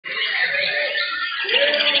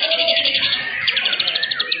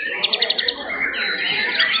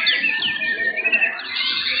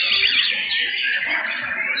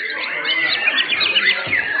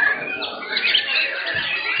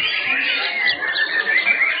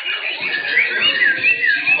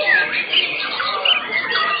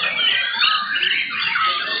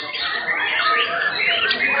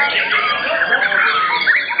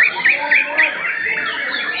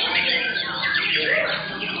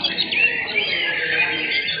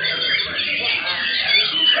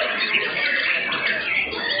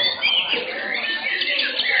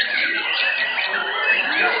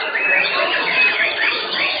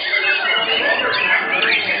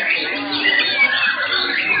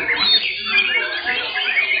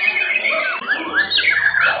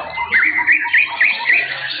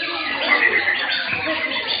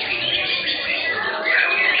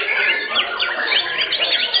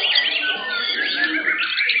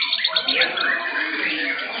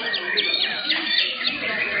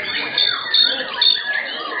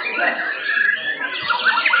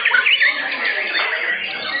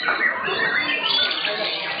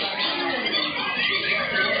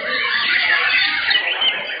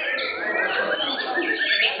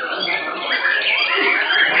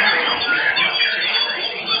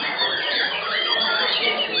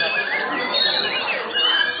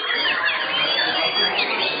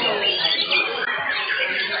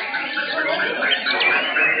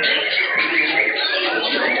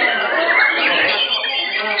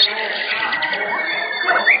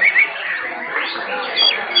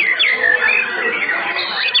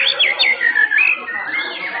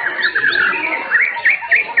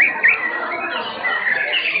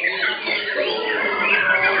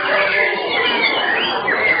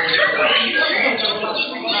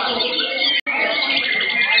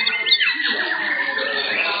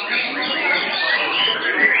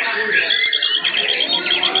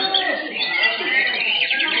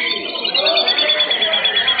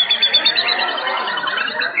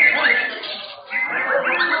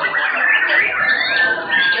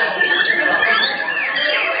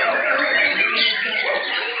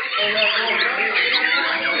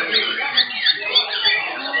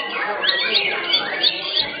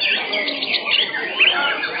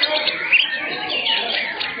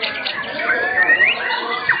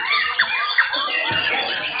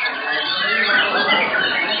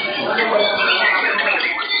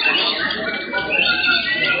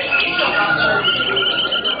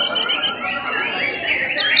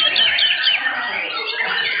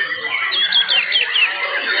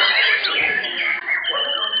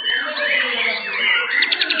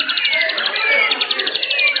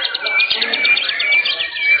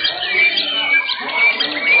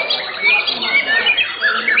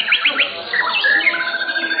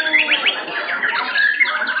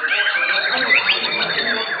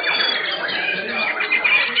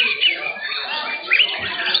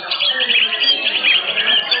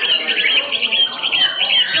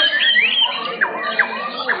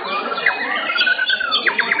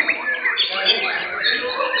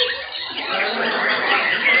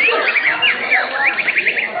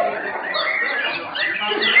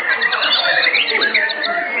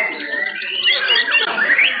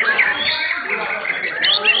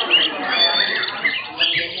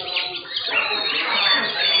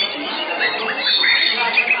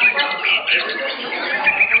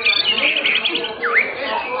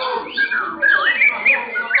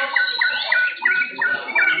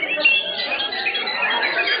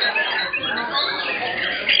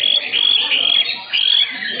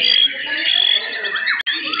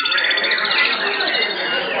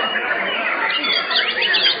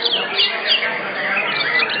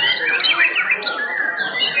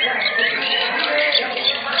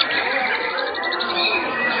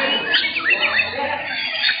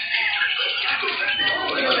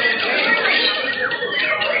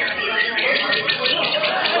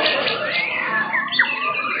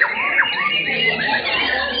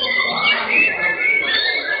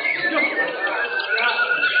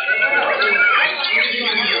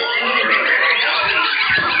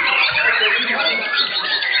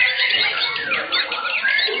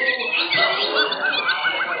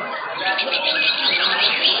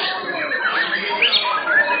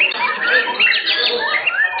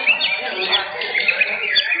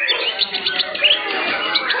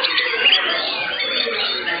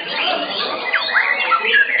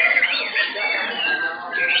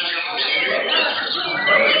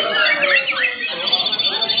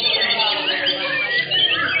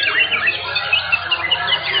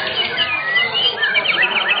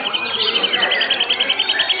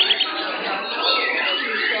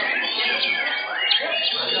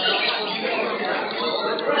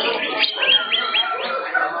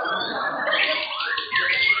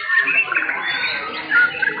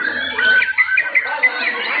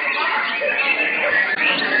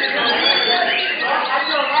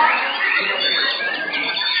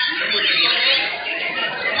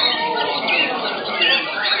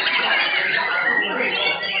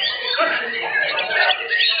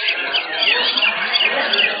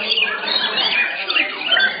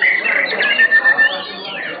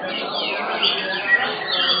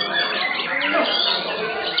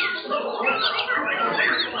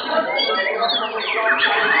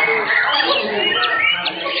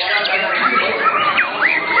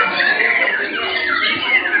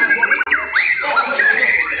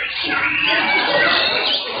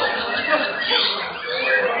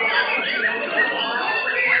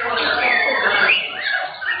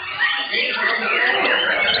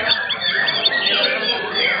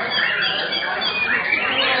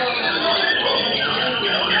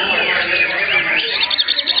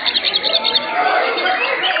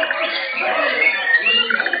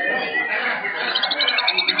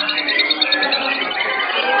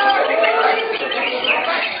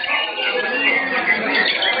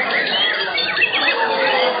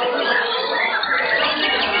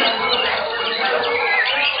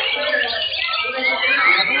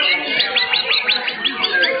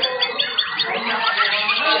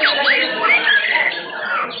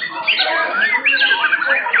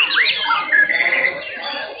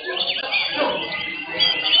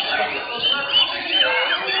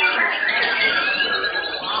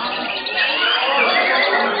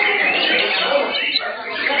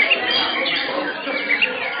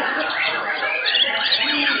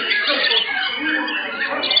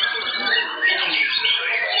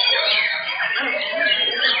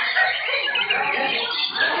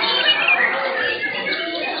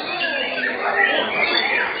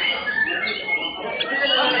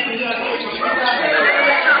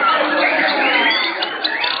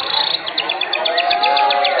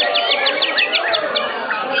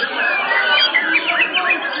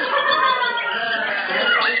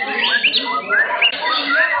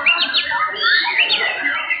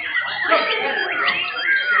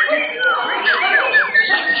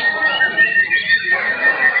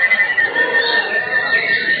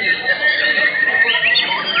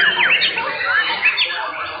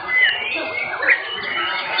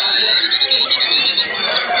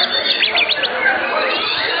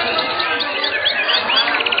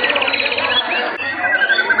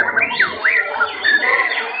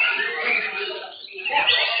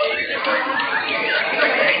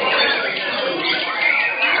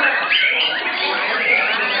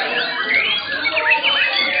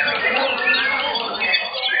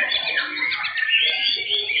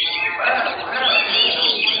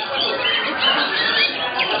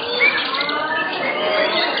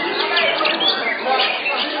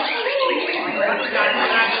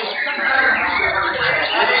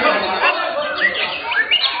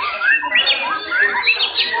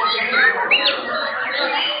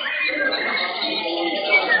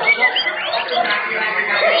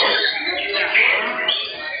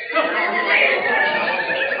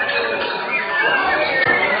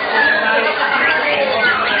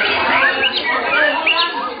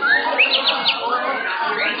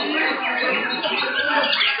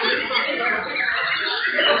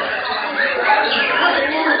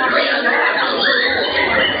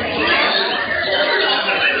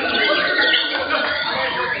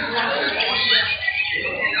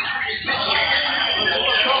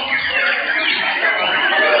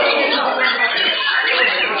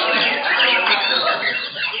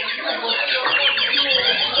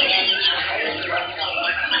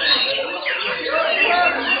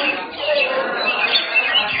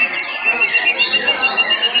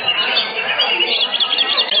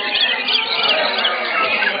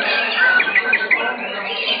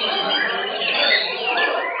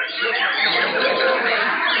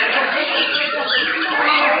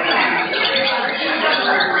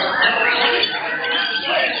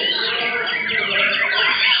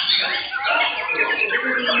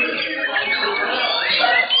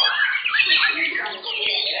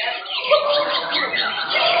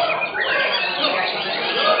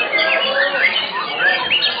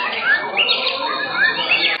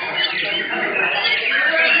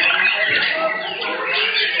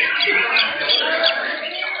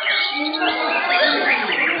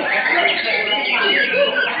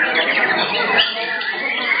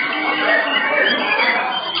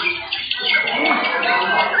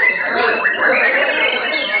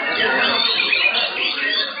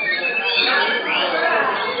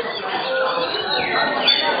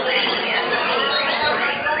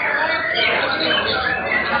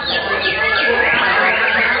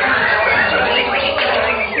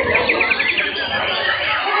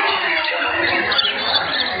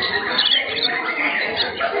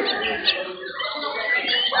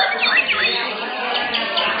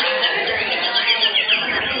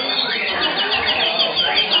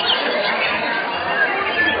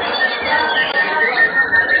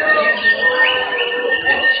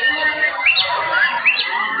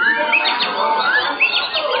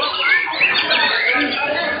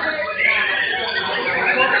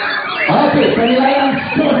penilaian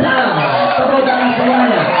selesai. Tepuk tangan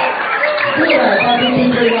semuanya. Sudah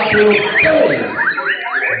 150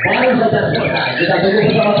 baru saja selesai. Kita tunggu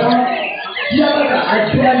bersama-sama. Siapakah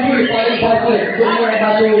ajuan diri paling favorit untuk mulai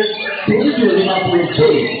batu 750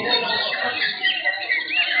 poin?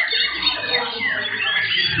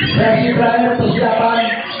 Sesi terakhir persiapan.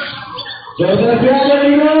 Bersiap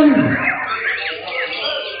minum.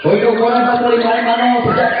 Untuk mulai batu 5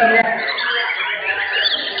 persiapkan ya.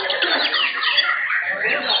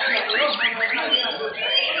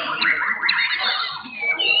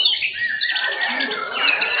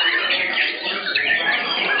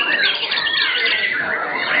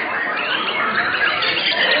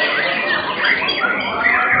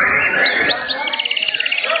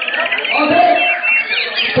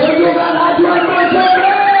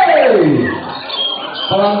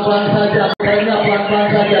 Pelan-pelan saja, kayaknya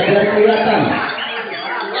pelan-pelan saja biar kelihatan.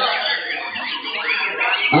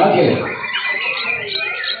 Oke.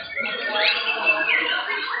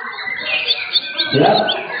 Siap.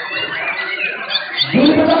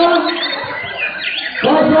 Juri pertama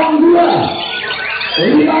 02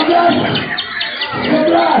 15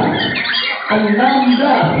 11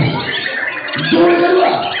 16. Juri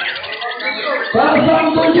kedua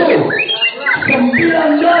 07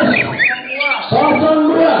 19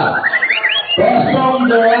 02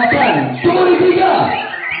 08. Juri tiga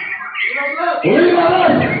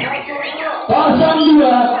 15 02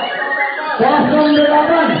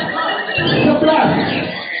 08 11.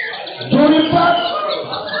 Juri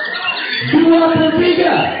 4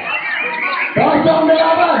 23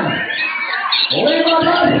 08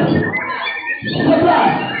 15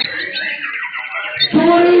 11.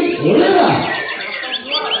 Juri 5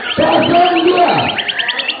 02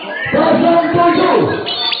 07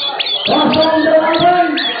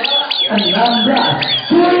 08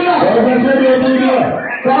 16. Juri 6 07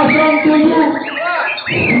 11 05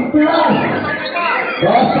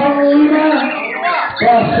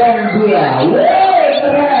 02. Wih,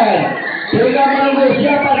 keren. Kita menunggu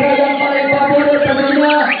siapa yang paling favorit.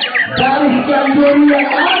 Tentunya dari sekian juri yang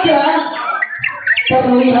ada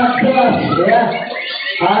terlihat jelas ya.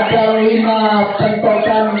 Ada 5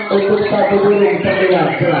 pentokan untuk satu burung terlihat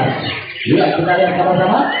jelas. Ya, kita lihat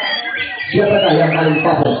sama-sama. Siapakah yang paling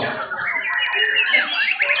favorit?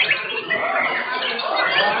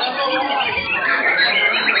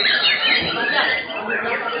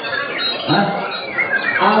 Hah?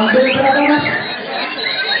 Ambil berapa mas?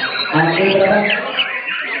 Ambil berapa?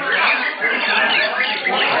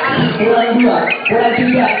 Kurang 2, kurang 3,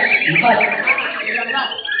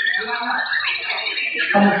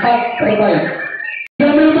 4 terbaik.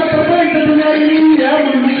 Yang memang terbaik tentunya ini ya,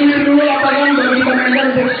 memiliki 2 lapangan bagi pemain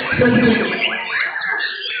untuk sendiri.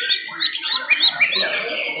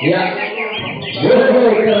 Ya,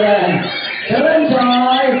 keren, keren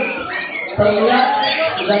coy. Terlihat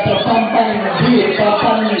sudah terpampang di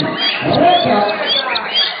papan mereka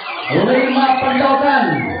 5 pentokan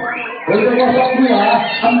untuk 02,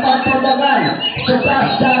 4 pentokan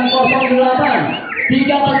 11 dan 08,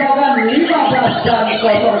 3 pentokan 15 dan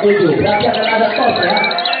 07. Berarti akan ada tos ya.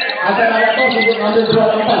 Akan ada tos untuk mengambil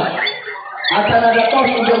juara 4. Akan ada tos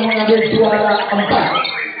untuk mengambil juara 4.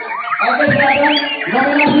 Oke, silakan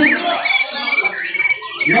nominasi.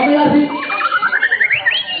 Nominasi.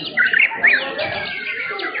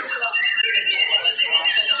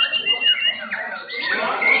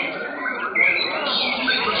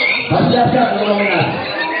 Siap-siap nominasi.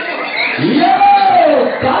 Yo,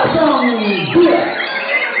 02.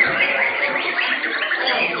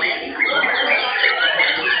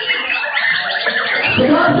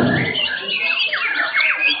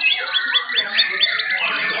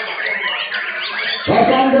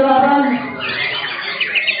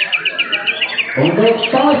 Untuk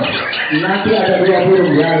tos nanti ada 2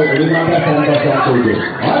 burung yang 15 dan 07.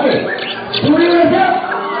 Oke, sudah siap?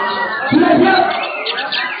 Sudah siap?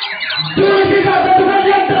 Juri kita tentukan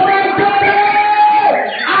yang terbaik dari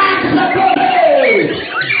Acar Arena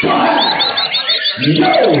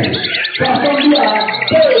 02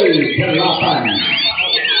 B8.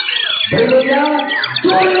 Berikutnya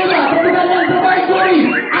juri 5 tentukan yang terbaik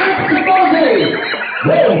dari Acar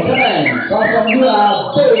keren 02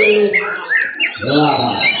 B8.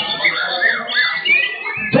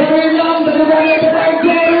 Juri 6 tentukan yang terbaik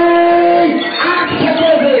dari Acar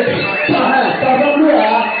 02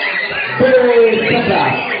 B11.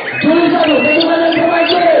 Juri 1 tentukan yang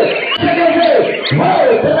terbaik dari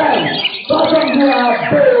wow, keren 02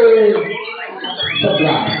 B11.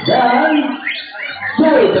 Dan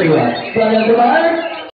juri kedua yang terbaik